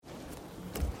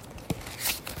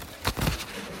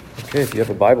Okay, if you have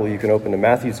a Bible, you can open to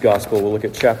Matthew's Gospel. We'll look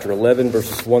at chapter 11,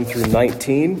 verses 1 through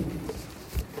 19.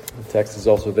 The text is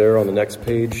also there on the next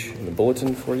page in the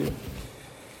bulletin for you.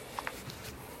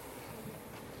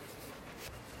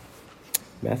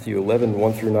 Matthew 11,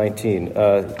 1 through 19.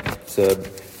 It's a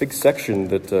big section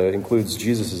that includes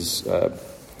Jesus'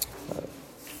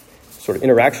 sort of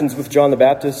interactions with John the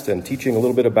Baptist and teaching a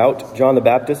little bit about John the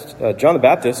Baptist. John the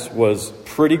Baptist was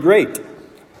pretty great.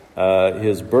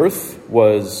 His birth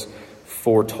was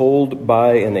foretold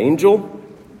by an angel.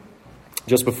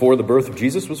 Just before the birth of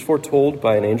Jesus was foretold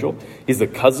by an angel. He's the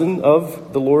cousin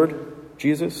of the Lord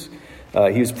Jesus.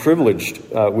 He was privileged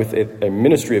with a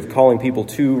ministry of calling people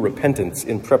to repentance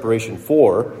in preparation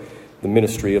for the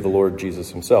ministry of the Lord Jesus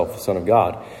himself, the Son of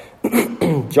God.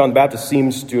 John the Baptist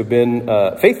seems to have been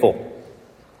faithful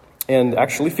and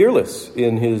actually fearless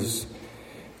in his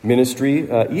ministry,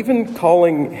 even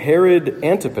calling Herod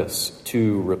Antipas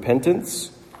to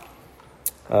repentance.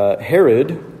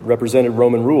 Herod represented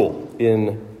Roman rule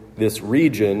in this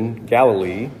region,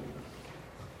 Galilee,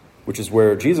 which is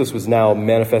where Jesus was now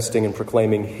manifesting and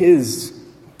proclaiming his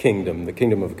kingdom, the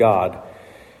kingdom of God.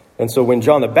 And so when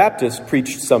John the Baptist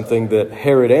preached something that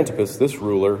Herod Antipas, this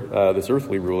ruler, this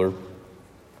earthly ruler,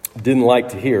 didn't like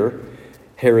to hear,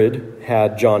 Herod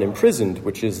had John imprisoned,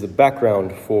 which is the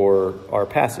background for our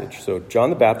passage. So John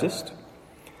the Baptist,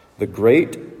 the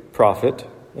great prophet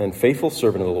and faithful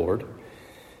servant of the Lord,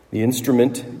 the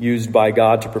instrument used by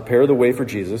God to prepare the way for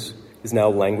Jesus, is now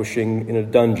languishing in a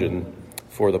dungeon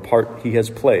for the part he has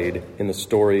played in the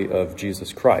story of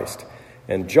Jesus Christ.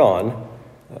 And John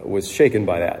was shaken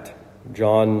by that.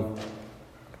 John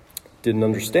didn't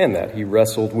understand that. He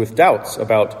wrestled with doubts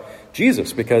about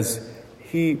Jesus because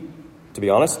he, to be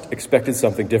honest, expected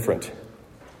something different.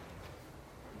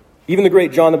 Even the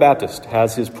great John the Baptist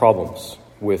has his problems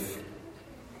with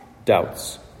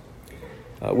doubts.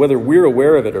 Whether we're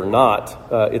aware of it or not,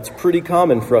 it's pretty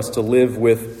common for us to live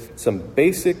with some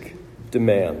basic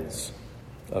demands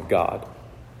of God.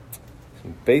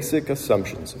 Some basic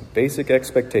assumptions, some basic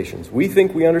expectations. We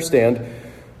think we understand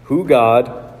who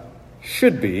God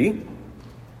should be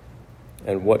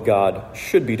and what God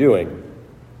should be doing.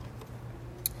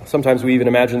 Sometimes we even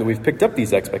imagine that we've picked up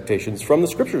these expectations from the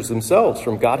Scriptures themselves,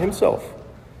 from God himself.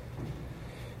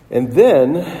 And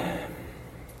then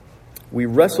we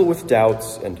wrestle with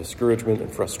doubts and discouragement and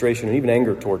frustration and even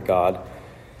anger toward God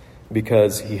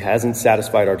because he hasn't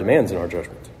satisfied our demands in our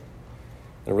judgment.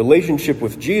 And a relationship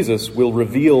with Jesus will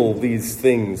reveal these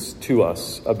things to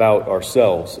us about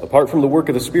ourselves. Apart from the work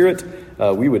of the Spirit,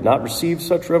 we would not receive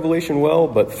such revelation well,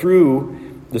 but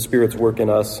through the Spirit's work in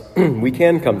us, we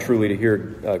can come truly to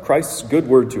hear Christ's good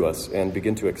word to us and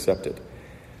begin to accept it.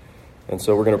 And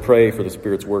so we're going to pray for the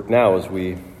Spirit's work now as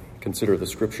we consider the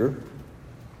Scripture.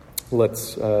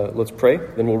 Let's pray,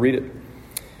 then we'll read it.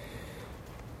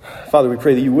 Father, we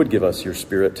pray that you would give us your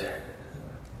Spirit.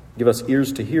 Give us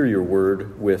ears to hear your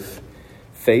word with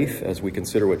faith as we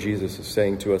consider what Jesus is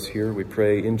saying to us here. We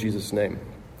pray in Jesus' name.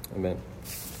 Amen.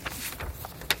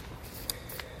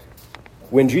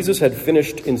 When Jesus had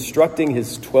finished instructing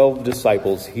his 12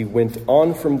 disciples, he went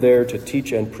on from there to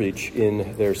teach and preach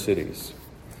in their cities.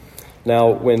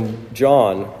 Now, when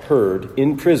John heard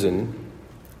in prison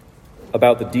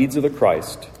about the deeds of the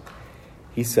Christ,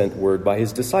 he sent word by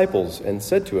his disciples and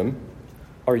said to him,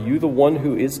 "Are you the one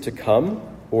who is to come,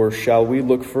 or shall we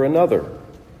look for another?"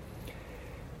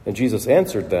 And Jesus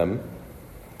answered them,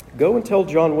 "Go and tell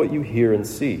John what you hear and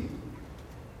see.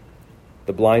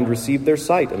 The blind receive their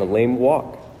sight, and the lame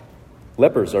walk.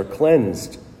 Lepers are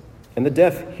cleansed, and the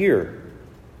deaf hear,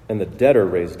 and the dead are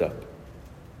raised up,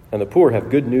 and the poor have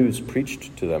good news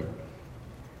preached to them.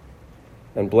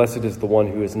 And blessed is the one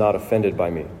who is not offended by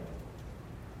me."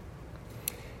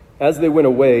 As they went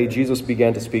away, Jesus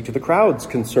began to speak to the crowds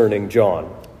concerning John.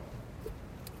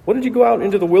 "What did you go out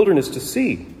into the wilderness to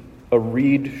see? A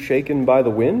reed shaken by the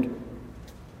wind?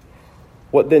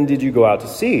 What then did you go out to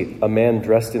see? A man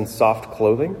dressed in soft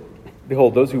clothing?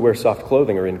 Behold, those who wear soft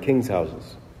clothing are in kings'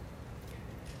 houses.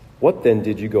 What then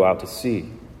did you go out to see?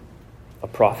 A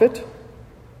prophet?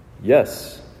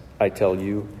 Yes, I tell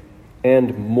you,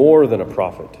 and more than a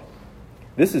prophet.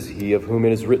 This is he of whom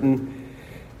it is written,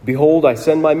 'Behold, I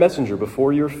send my messenger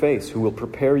before your face, who will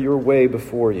prepare your way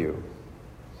before you.'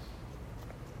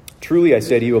 Truly I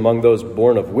say to you, among those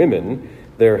born of women,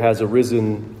 there has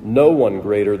arisen no one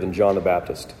greater than John the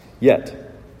Baptist. Yet,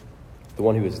 the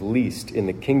one who is least in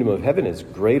the kingdom of heaven is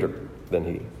greater than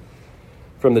he.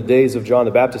 From the days of John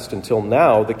the Baptist until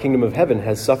now, the kingdom of heaven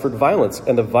has suffered violence,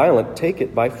 and the violent take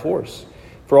it by force.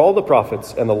 For all the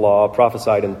prophets and the law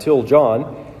prophesied until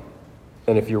John,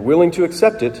 and if you're willing to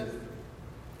accept it,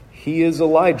 He is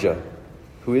Elijah,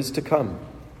 who is to come.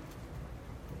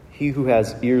 He who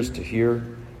has ears to hear,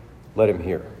 let him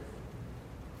hear.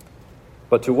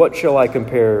 But to what shall I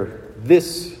compare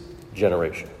this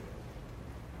generation?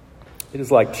 It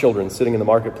is like children sitting in the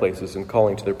marketplaces and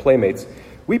calling to their playmates,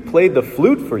 "We played the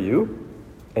flute for you,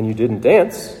 and you didn't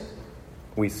dance.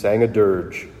 We sang a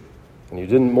dirge, and you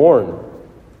didn't mourn."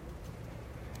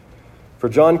 For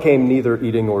John came neither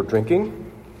eating nor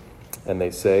drinking, and they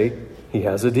say, "He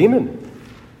has a demon."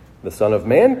 The Son of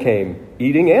Man came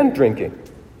eating and drinking,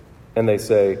 and they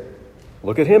say,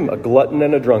 "Look at him, a glutton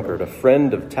and a drunkard, a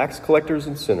friend of tax collectors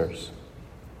and sinners."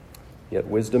 Yet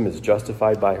wisdom is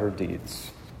justified by her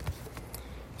deeds.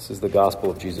 This is the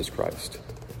gospel of Jesus Christ.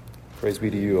 Praise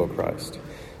be to you, O Christ.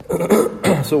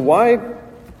 So why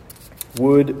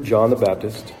would John the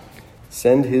Baptist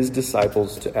send his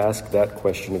disciples to ask that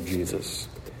question of Jesus?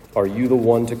 Are you the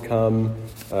one to come,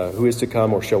 who is to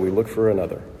come, or shall we look for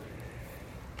another?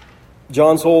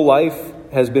 John's whole life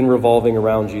has been revolving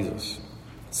around Jesus,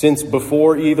 since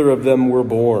before either of them were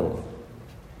born.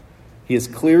 He has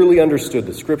clearly understood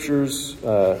the scriptures,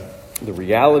 the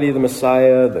reality of the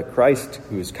Messiah, the Christ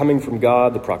who is coming from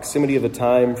God, the proximity of the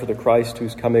time for the Christ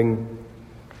who's coming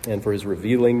and for his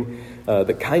revealing,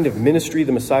 the kind of ministry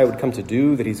the Messiah would come to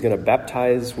do, that he's going to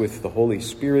baptize with the Holy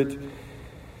Spirit.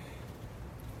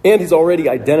 And he's already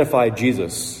identified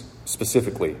Jesus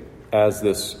specifically as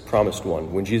this promised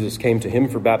one. When Jesus came to him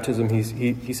for baptism,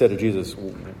 he said to Jesus,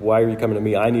 "Why are you coming to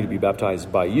me? I need to be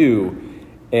baptized by you."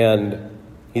 And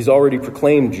he's already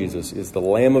proclaimed Jesus is the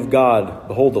Lamb of God.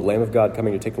 Behold, the Lamb of God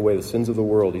coming to take away the sins of the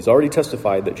world. He's already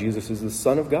testified that Jesus is the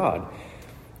Son of God.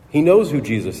 He knows who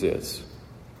Jesus is,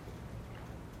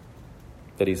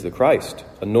 that he's the Christ,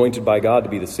 anointed by God to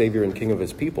be the Savior and King of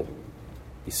his people.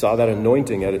 He saw that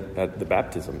anointing at the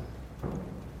baptism.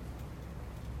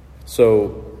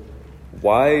 So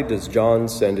why does John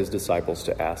send his disciples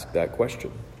to ask that question?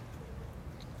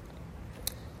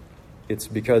 It's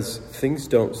because things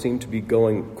don't seem to be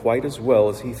going quite as well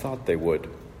as he thought they would.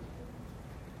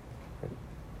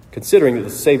 Considering that the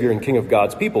Savior and King of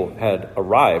God's people had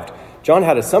arrived, John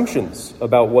had assumptions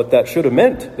about what that should have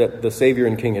meant, that the Savior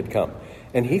and King had come.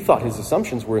 And he thought his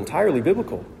assumptions were entirely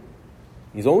biblical.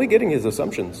 He's only getting his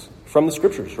assumptions from the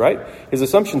scriptures, right? His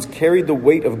assumptions carried the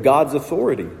weight of God's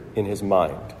authority in his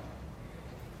mind.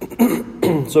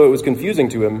 So it was confusing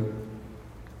to him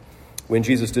when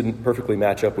Jesus didn't perfectly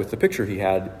match up with the picture he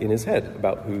had in his head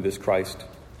about who this Christ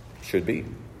should be,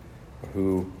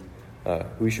 who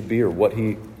he should be, or what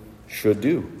he should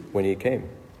do when he came.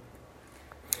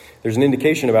 There's an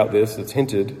indication about this that's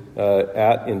hinted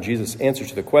at in Jesus' answer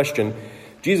to the question.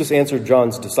 Jesus answered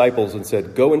John's disciples and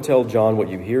said, "Go and tell John what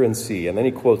you hear and see." And then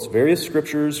he quotes various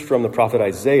scriptures from the prophet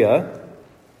Isaiah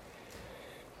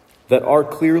that are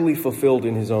clearly fulfilled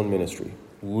in his own ministry,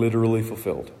 literally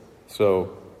fulfilled.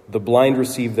 So the blind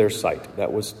receive their sight.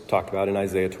 That was talked about in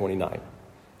Isaiah 29.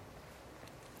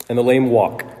 And the lame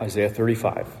walk, Isaiah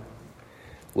 35.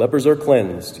 Lepers are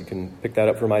cleansed. You can pick that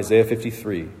up from Isaiah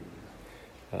 53.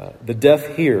 The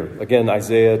deaf hear, again,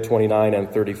 Isaiah 29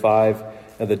 and 35.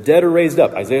 And the dead are raised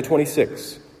up, Isaiah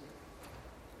 26.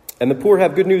 And the poor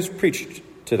have good news preached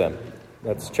to them.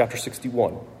 That's chapter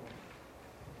 61.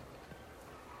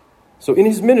 So in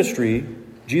his ministry,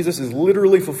 Jesus is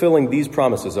literally fulfilling these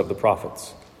promises of the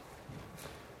prophets.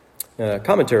 A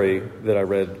commentary that I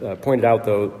read pointed out,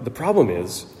 though, the problem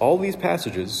is all these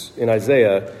passages in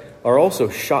Isaiah are also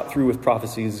shot through with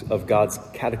prophecies of God's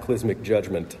cataclysmic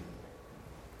judgment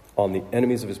on the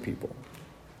enemies of his people.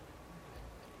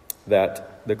 That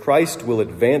the Christ will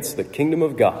advance the kingdom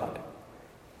of God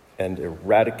and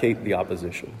eradicate the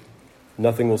opposition.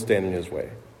 Nothing will stand in his way.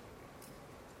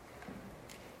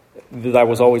 That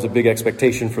was always a big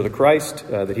expectation for the Christ,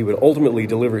 that he would ultimately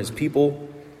deliver his people,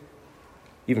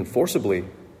 even forcibly.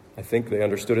 I think they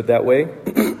understood it that way,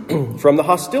 from the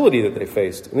hostility that they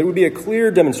faced. And there would be a clear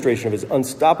demonstration of his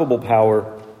unstoppable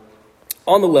power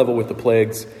on the level with the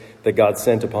plagues that God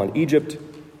sent upon Egypt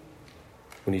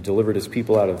when he delivered his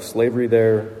people out of slavery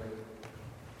there.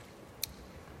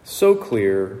 So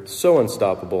clear, so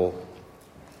unstoppable,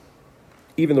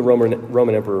 even the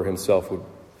Roman emperor himself would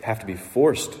have to be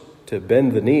forced to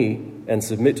bend the knee and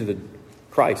submit to the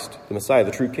Christ, the Messiah,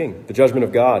 the true King, the judgment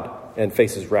of God, and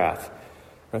face his wrath.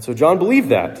 Right, so John believed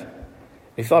that.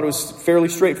 He thought it was fairly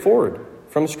straightforward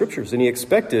from the scriptures, and he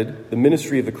expected the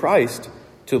ministry of the Christ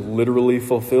to literally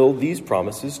fulfill these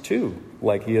promises too,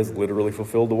 like he has literally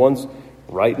fulfilled the ones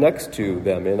right next to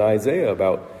them in Isaiah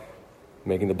about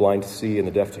making the blind to see and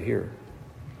the deaf to hear.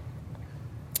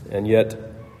 And yet,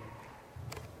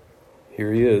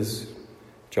 here he is,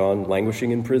 John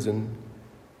languishing in prison,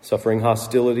 suffering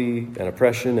hostility and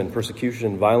oppression and persecution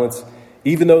and violence,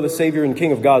 even though the Savior and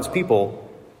King of God's people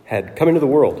had come into the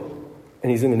world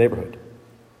and he's in the neighborhood.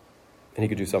 And he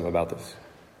could do something about this.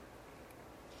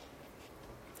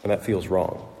 And that feels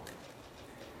wrong.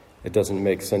 It doesn't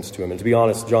make sense to him. And to be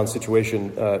honest, John's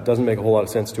situation doesn't make a whole lot of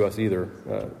sense to us either.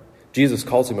 Jesus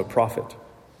calls him a prophet.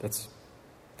 That's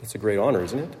a great honor,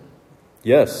 isn't it?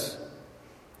 Yes.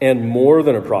 And more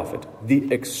than a prophet.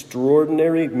 The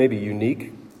extraordinary, maybe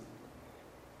unique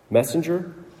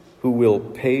messenger who will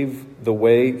pave the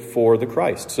way for the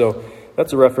Christ. So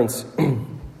that's a reference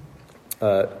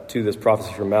to this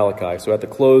prophecy from Malachi. So at the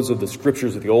close of the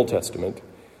scriptures of the Old Testament,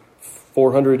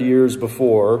 400 years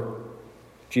before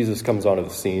Jesus comes onto the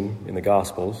scene in the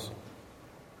Gospels,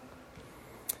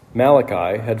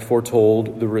 Malachi had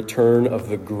foretold the return of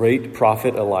the great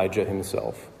prophet Elijah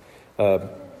himself.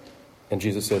 And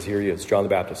Jesus says, here he is, John the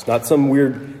Baptist. Not some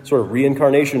weird sort of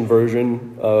reincarnation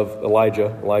version of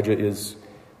Elijah. Elijah is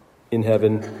in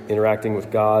heaven interacting with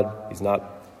God. He's not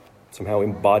somehow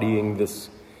embodying this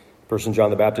person, John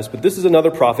the Baptist. But this is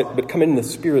another prophet, but come in the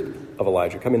spirit of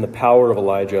Elijah, come in the power of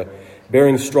Elijah,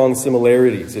 bearing strong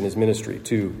similarities in his ministry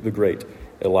to the great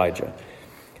Elijah.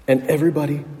 And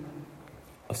everybody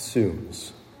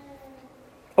assumes.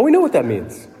 Oh, we know what that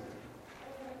means.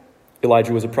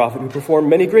 Elijah was a prophet who performed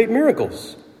many great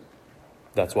miracles.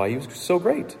 That's why he was so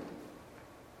great.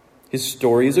 His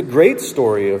story is a great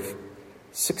story of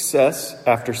success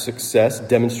after success,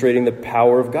 demonstrating the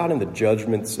power of God and the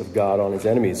judgments of God on his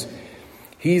enemies.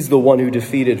 He's the one who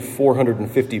defeated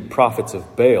 450 prophets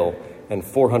of Baal and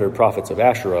 400 prophets of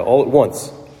Asherah all at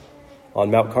once on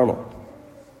Mount Carmel.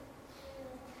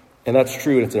 And that's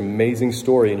true, and it's an amazing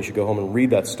story, and you should go home and read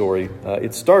that story.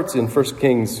 It starts in 1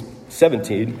 Kings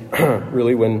 17,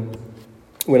 really, when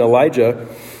Elijah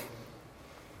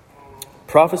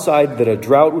prophesied that a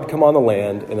drought would come on the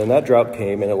land, and then that drought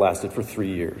came, and it lasted for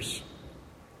 3 years.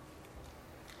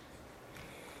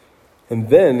 And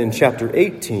then in chapter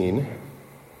 18,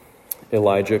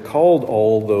 Elijah called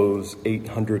all those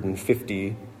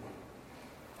 850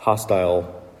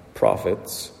 hostile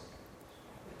prophets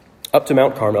up to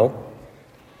Mount Carmel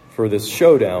for this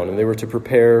showdown, and they were to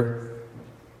prepare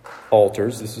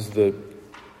altars. This is the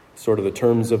sort of the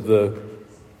terms of the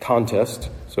contest,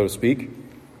 so to speak.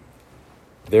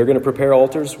 They're going to prepare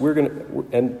altars.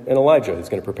 And Elijah is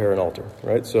going to prepare an altar,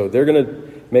 right? So they're going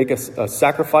to make a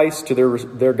sacrifice to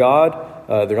their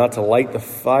God. They're not to light the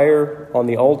fire on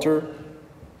the altar.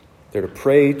 They're to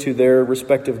pray to their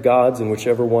respective gods, and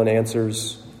whichever one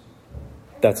answers,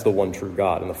 that's the one true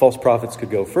God. And the false prophets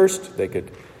could go first. They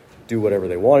could do whatever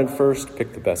they wanted first,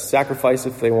 pick the best sacrifice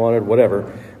if they wanted,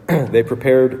 whatever. They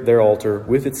prepared their altar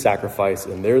with its sacrifice,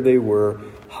 and there they were,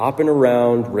 hopping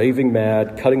around, raving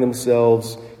mad, cutting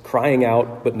themselves, crying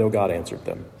out, but no God answered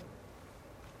them.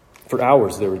 For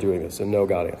hours they were doing this, and no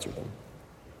God answered them.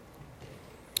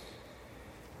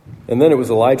 And then it was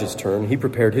Elijah's turn. He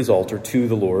prepared his altar to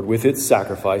the Lord with its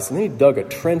sacrifice, and then he dug a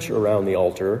trench around the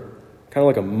altar, kind of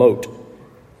like a moat.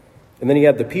 And then he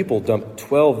had the people dump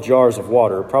 12 jars of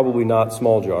water, probably not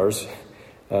small jars,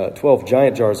 12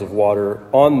 giant jars of water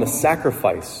on the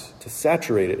sacrifice to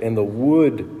saturate it, and the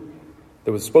wood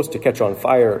that was supposed to catch on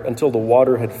fire until the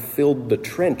water had filled the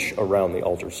trench around the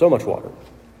altar. So much water.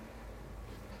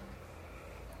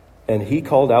 And he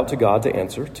called out to God to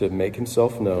answer, to make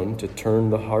himself known, to turn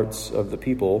the hearts of the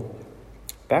people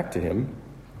back to him.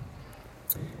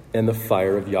 And the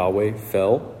fire of Yahweh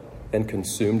fell and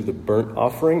consumed the burnt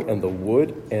offering and the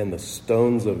wood and the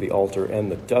stones of the altar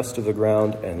and the dust of the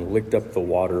ground and licked up the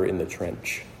water in the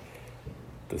trench.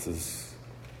 This is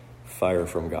fire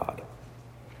from God.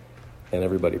 And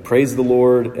everybody praised the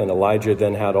Lord, and Elijah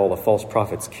then had all the false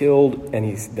prophets killed,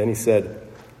 and then he said,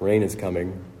 rain is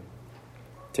coming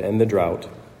to end the drought.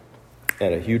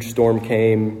 And a huge storm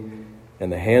came, and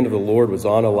the hand of the Lord was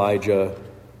on Elijah.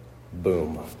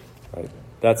 Boom. Right?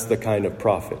 That's the kind of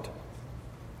prophet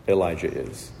Elijah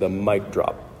is, the mic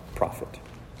drop prophet,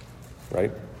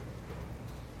 right?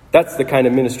 That's the kind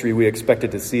of ministry we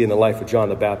expected to see in the life of John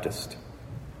the Baptist.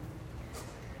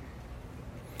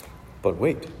 But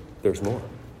wait, there's more.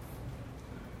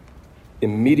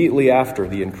 Immediately after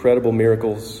the incredible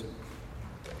miracles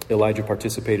Elijah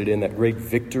participated in, that great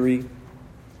victory,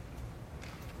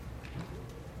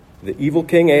 the evil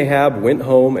king Ahab went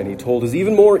home and he told his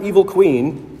even more evil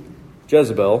queen,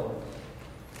 Jezebel,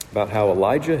 about how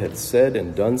Elijah had said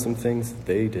and done some things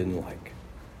they didn't like.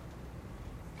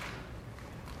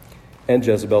 And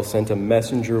Jezebel sent a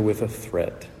messenger with a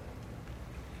threat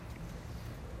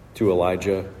to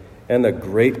Elijah, and the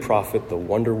great prophet, the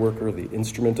wonder worker, the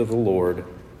instrument of the Lord,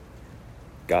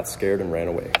 got scared and ran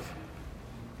away.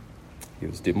 He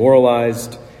was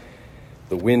demoralized.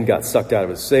 The wind got sucked out of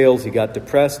his sails. He got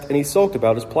depressed, and he sulked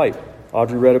about his plight.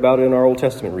 Audrey read about it in our Old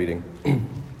Testament reading.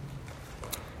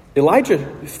 Elijah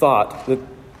thought that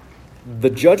the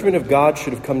judgment of God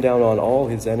should have come down on all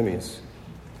his enemies.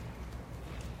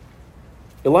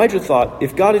 Elijah thought,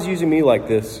 if God is using me like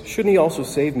this, shouldn't he also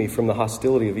save me from the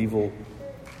hostility of evil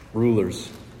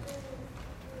rulers?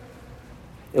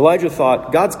 Elijah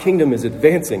thought, God's kingdom is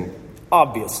advancing,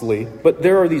 obviously, but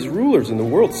there are these rulers in the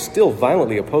world still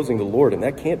violently opposing the Lord, and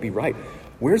that can't be right.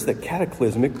 Where's the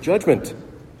cataclysmic judgment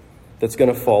that's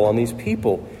going to fall on these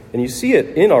people? And you see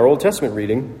it in our Old Testament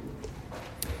reading.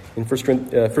 In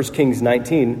 1 Kings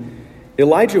 19,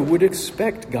 Elijah would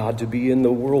expect God to be in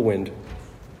the whirlwind.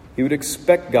 He would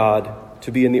expect God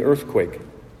to be in the earthquake.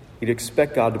 He'd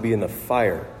expect God to be in the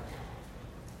fire.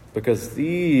 Because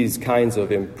these kinds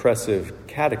of impressive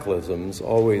cataclysms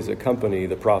always accompany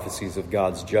the prophecies of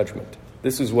God's judgment.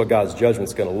 This is what God's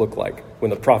judgment's going to look like when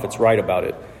the prophets write about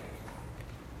it.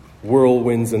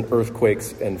 Whirlwinds and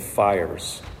earthquakes and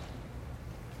fires.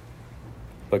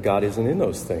 But God isn't in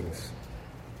those things.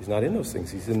 He's not in those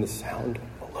things. He's in the sound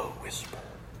of a low whisper.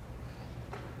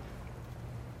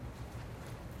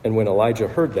 And when Elijah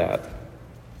heard that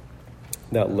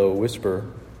low whisper,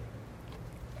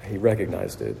 he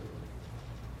recognized it.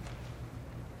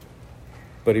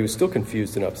 But he was still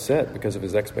confused and upset because of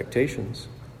his expectations.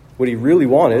 What he really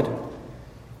wanted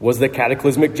was the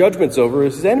cataclysmic judgments over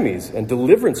his enemies and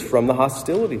deliverance from the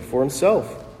hostility for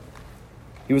himself.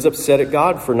 He was upset at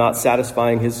God for not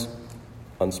satisfying his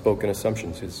unspoken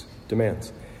assumptions, his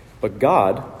demands. But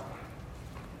God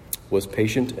was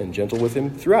patient and gentle with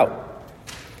him throughout.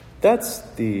 That's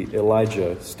the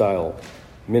Elijah-style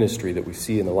ministry that we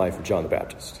see in the life of John the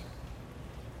Baptist.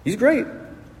 He's great.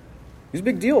 He's a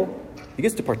big deal. He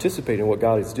gets to participate in what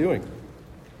God is doing.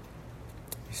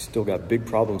 He's still got big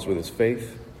problems with his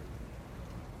faith.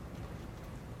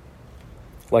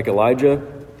 Like Elijah,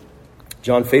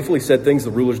 John faithfully said things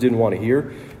the rulers didn't want to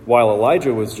hear, while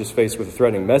Elijah was just faced with a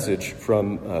threatening message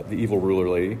from the evil ruler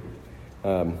lady.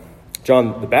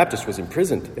 John the Baptist was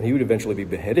imprisoned, and he would eventually be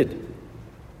beheaded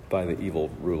by the evil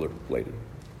ruler lady.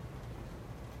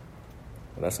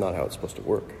 And that's not how it's supposed to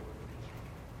work,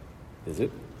 is it?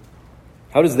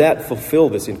 How does that fulfill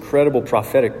this incredible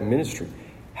prophetic ministry?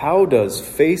 How does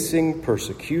facing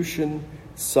persecution,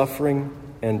 suffering,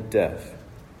 and death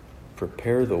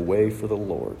prepare the way for the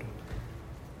Lord?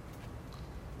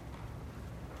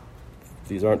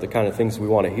 These aren't the kind of things we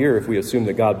want to hear if we assume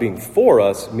that God being for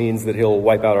us means that he'll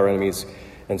wipe out our enemies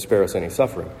and spare us any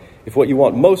suffering. If what you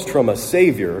want most from a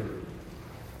Savior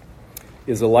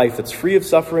is a life that's free of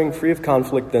suffering, free of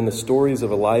conflict, then the stories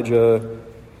of Elijah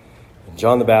and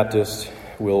John the Baptist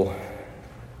will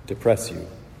depress you.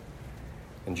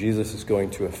 And Jesus is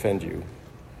going to offend you.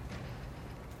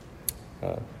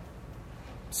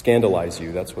 Scandalize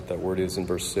you, that's what that word is in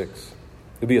verse 6.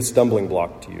 It'll be a stumbling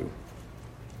block to you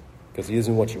because he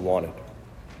isn't what you wanted.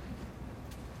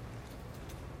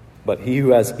 But he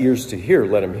who has ears to hear,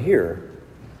 let him hear.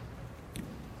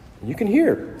 You can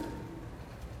hear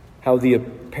how the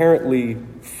apparently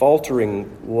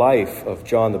faltering life of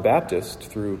John the Baptist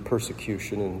through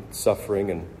persecution and suffering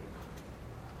and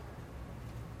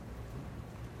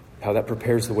how that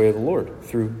prepares the way of the Lord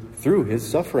through his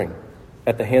suffering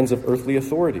at the hands of earthly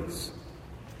authorities.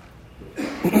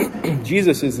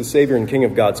 Jesus is the Savior and King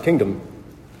of God's kingdom.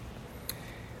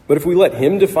 But if we let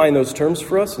him define those terms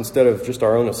for us instead of just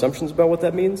our own assumptions about what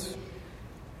that means,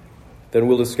 then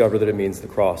we'll discover that it means the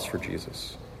cross for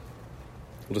Jesus.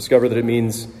 We'll discover that it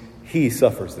means he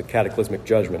suffers the cataclysmic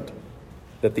judgment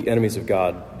that the enemies of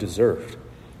God deserved.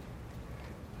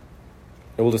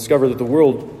 And we'll discover that the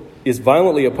world is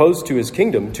violently opposed to his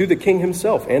kingdom, to the king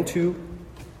himself, and to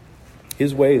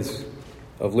his ways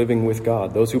of living with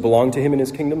God. Those who belong to him in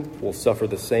his kingdom will suffer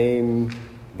the same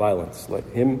violence. Let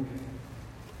him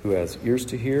who has ears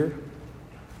to hear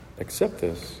accept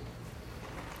this.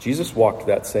 Jesus walked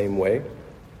that same way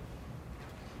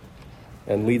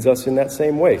and leads us in that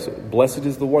same way. So, blessed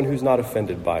is the one who's not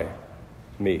offended by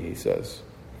me, he says.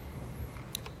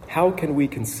 How can we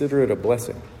consider it a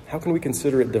blessing? How can we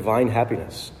consider it divine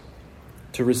happiness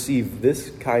to receive this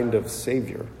kind of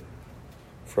Savior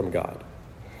from God?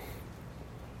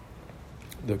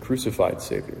 The crucified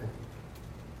Savior.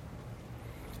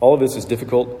 All of this is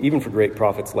difficult, even for great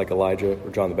prophets like Elijah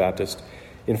or John the Baptist.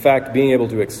 In fact, being able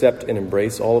to accept and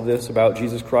embrace all of this about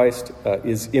Jesus Christ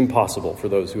is impossible for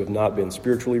those who have not been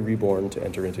spiritually reborn to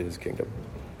enter into his kingdom.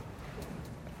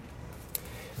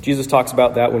 Jesus talks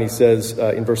about that when he says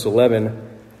in verse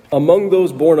 11, among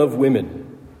those born of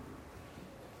women,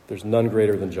 there's none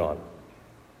greater than John.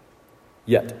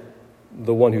 Yet,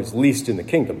 the one who's least in the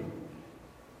kingdom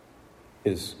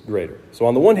is greater. So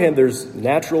on the one hand, there's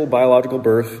natural biological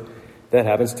birth that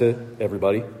happens to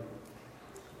everybody.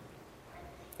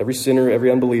 Every sinner,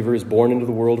 every unbeliever is born into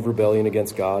the world of rebellion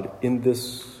against God in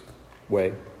this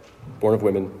way, born of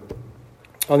women.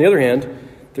 On the other hand,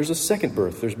 there's a second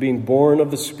birth. There's being born of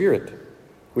the Spirit,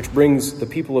 which brings the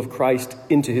people of Christ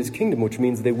into his kingdom, which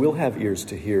means they will have ears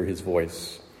to hear his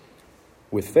voice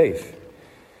with faith.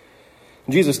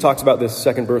 Jesus talks about this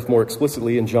second birth more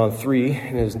explicitly in John 3,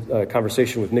 in his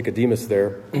conversation with Nicodemus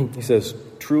there. He says,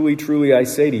 "Truly, truly, I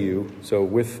say to you," so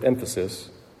with emphasis,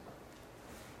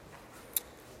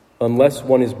 "unless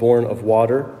one is born of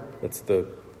water," that's the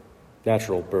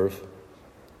natural birth,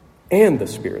 "and the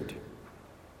Spirit,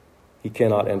 he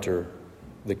cannot enter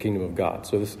the kingdom of God."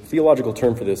 So this theological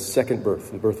term for this second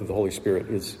birth, the birth of the Holy Spirit,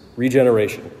 is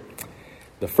regeneration.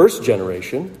 The first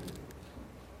generation,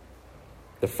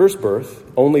 the first birth,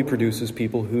 only produces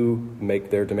people who make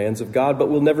their demands of God but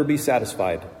will never be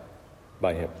satisfied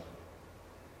by him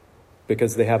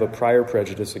because they have a prior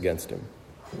prejudice against him.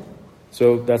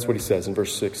 So that's what he says in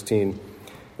verse 16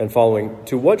 and following.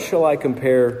 "To what shall I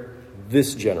compare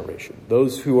this generation?"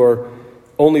 Those who are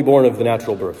only born of the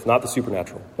natural birth, not the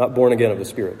supernatural, not born again of the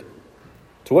Spirit.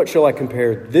 "To what shall I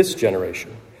compare this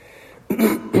generation?"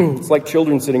 It's like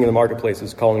children sitting in the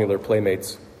marketplaces calling to their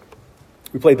playmates,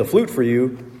 "We played the flute for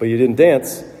you, but you didn't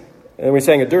dance. And we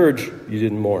sang a dirge, you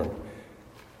didn't mourn.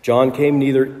 John came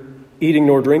neither eating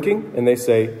nor drinking," and they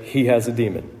say, "He has a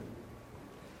demon.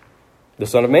 The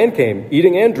Son of Man came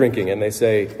eating and drinking," and they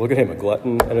say, "Look at him, a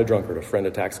glutton and a drunkard, a friend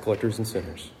of tax collectors and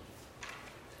sinners."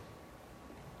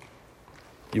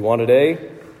 You wanted A,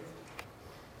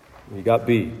 you got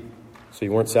B, so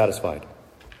you weren't satisfied.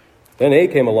 Then A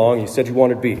came along, you said you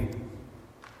wanted B,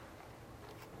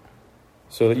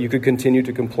 so that you could continue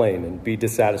to complain and be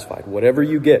dissatisfied. Whatever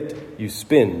you get, you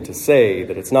spin to say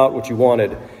that it's not what you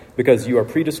wanted because you are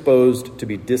predisposed to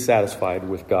be dissatisfied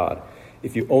with God.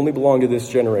 If you only belong to this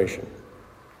generation,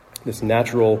 this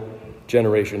natural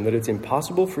generation, that it's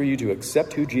impossible for you to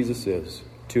accept who Jesus is,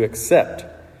 to accept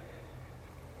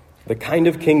the kind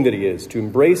of king that he is, to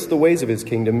embrace the ways of his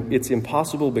kingdom, it's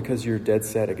impossible because you're dead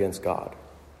set against God.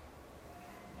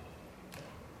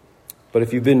 But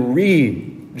if you've been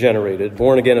regenerated,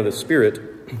 born again of the Spirit,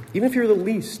 even if you're the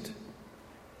least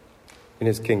in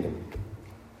his kingdom,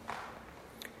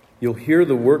 you'll hear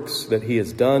the works that he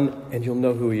has done and you'll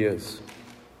know who he is.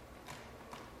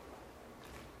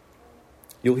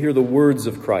 You'll hear the words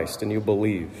of Christ and you'll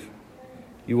believe.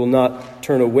 You will not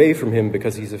turn away from him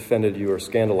because he's offended you or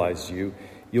scandalized you.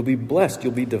 You'll be blessed.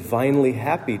 You'll be divinely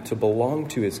happy to belong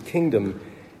to his kingdom,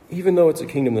 even though it's a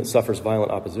kingdom that suffers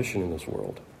violent opposition in this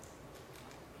world.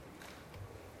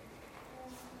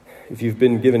 If you've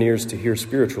been given ears to hear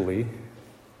spiritually,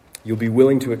 you'll be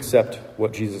willing to accept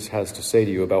what Jesus has to say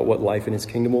to you about what life in his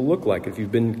kingdom will look like. If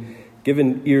you've been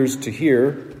given ears to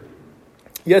hear,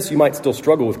 yes, you might still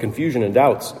struggle with confusion and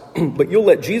doubts, but you'll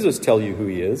let Jesus tell you who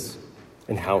he is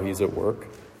and how he's at work.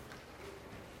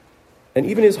 And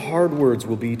even his hard words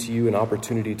will be to you an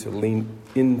opportunity to lean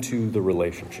into the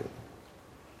relationship.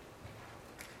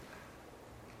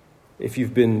 If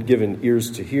you've been given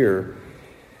ears to hear,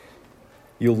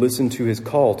 you'll listen to his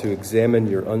call to examine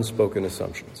your unspoken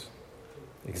assumptions.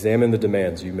 Examine the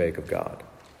demands you make of God,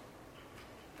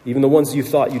 even the ones you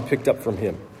thought you'd picked up from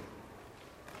him.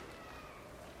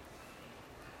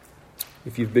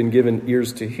 If you've been given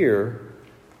ears to hear,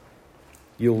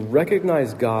 you'll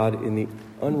recognize God in the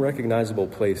unrecognizable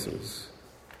places,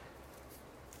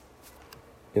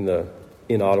 in the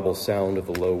inaudible sound of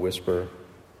the low whisper,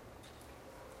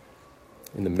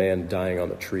 in the man dying on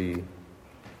the tree,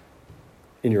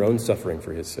 in your own suffering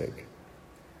for his sake.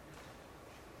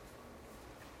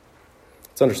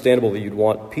 It's understandable that you'd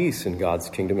want peace in God's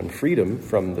kingdom and freedom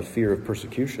from the fear of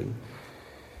persecution.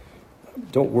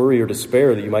 Don't worry or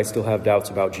despair that you might still have doubts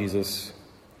about Jesus.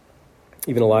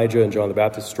 Even Elijah and John the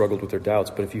Baptist struggled with their doubts,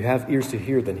 but if you have ears to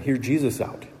hear, then hear Jesus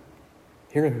out.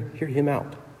 Hear him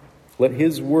out. Let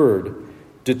his word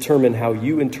determine how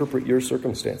you interpret your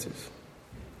circumstances,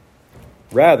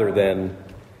 rather than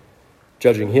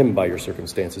judging him by your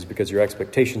circumstances because your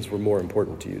expectations were more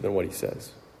important to you than what he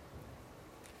says.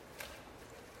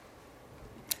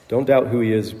 Don't doubt who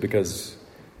he is because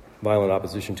violent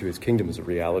opposition to his kingdom is a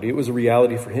reality. It was a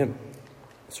reality for him.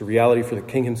 It's a reality for the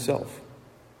king himself.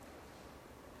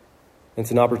 And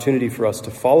it's an opportunity for us to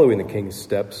follow in the king's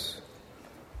steps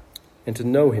and to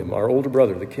know him, our older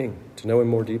brother, the king, to know him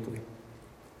more deeply.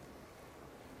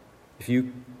 If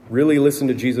you really listen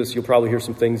to Jesus, you'll probably hear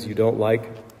some things you don't like.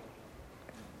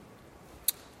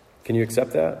 Can you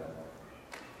accept that?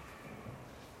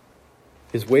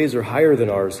 His ways are higher than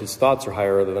ours, his thoughts are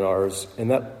higher than ours,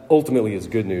 and that ultimately is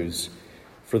good news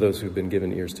for those who've been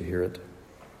given ears to hear it.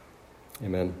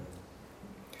 Amen.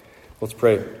 Let's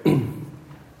pray.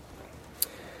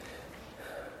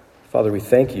 Father, we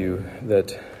thank you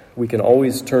that we can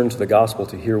always turn to the gospel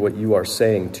to hear what you are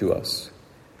saying to us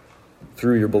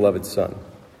through your beloved Son.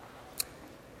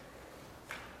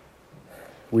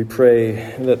 We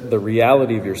pray that the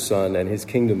reality of your Son and his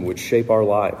kingdom would shape our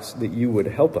lives, that you would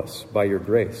help us by your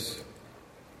grace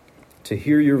to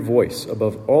hear your voice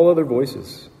above all other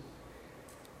voices,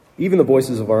 even the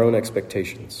voices of our own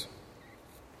expectations.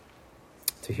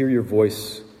 To hear your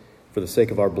voice for the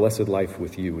sake of our blessed life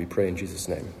with you, we pray in Jesus'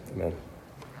 name. Amen.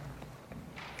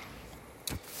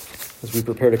 As we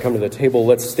prepare to come to the table,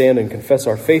 let's stand and confess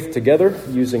our faith together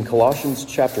using Colossians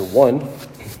chapter 1.